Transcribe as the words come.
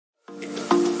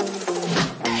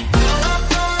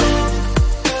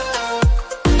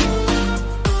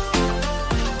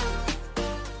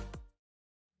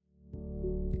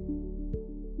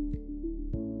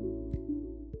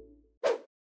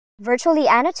Virtually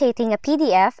annotating a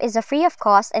PDF is free of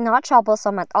cost and not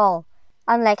troublesome at all,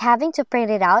 unlike having to print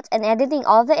it out and editing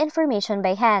all the information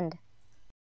by hand.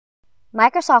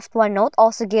 Microsoft OneNote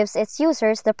also gives its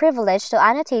users the privilege to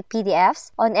annotate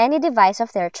PDFs on any device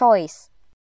of their choice.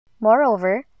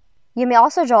 Moreover, you may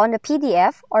also draw on the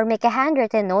PDF or make a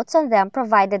handwritten notes on them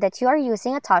provided that you are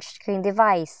using a touchscreen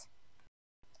device.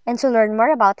 And to learn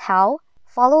more about how,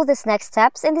 follow these next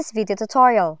steps in this video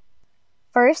tutorial.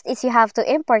 First is you have to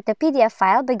import the PDF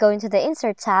file by going to the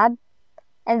Insert tab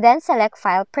and then select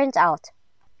File Printout.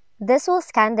 This will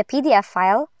scan the PDF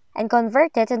file and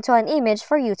convert it into an image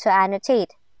for you to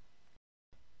annotate.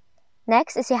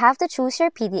 Next is you have to choose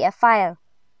your PDF file.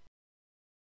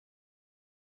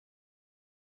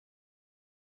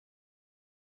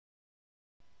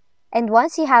 And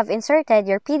once you have inserted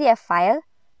your PDF file,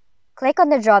 click on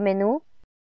the Draw menu,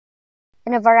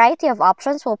 and a variety of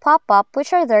options will pop up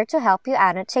which are there to help you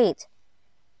annotate.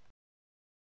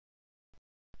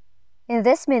 In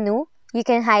this menu, you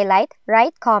can highlight,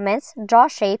 write comments, draw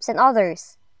shapes, and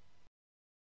others.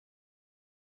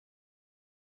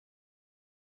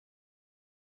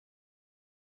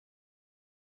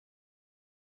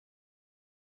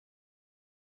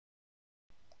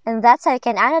 And that's how you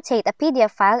can annotate a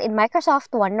PDF file in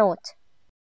Microsoft OneNote.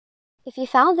 If you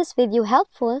found this video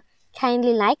helpful,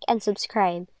 kindly like and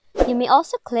subscribe. You may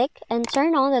also click and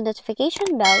turn on the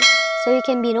notification bell so you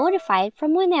can be notified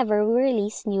from whenever we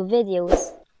release new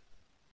videos.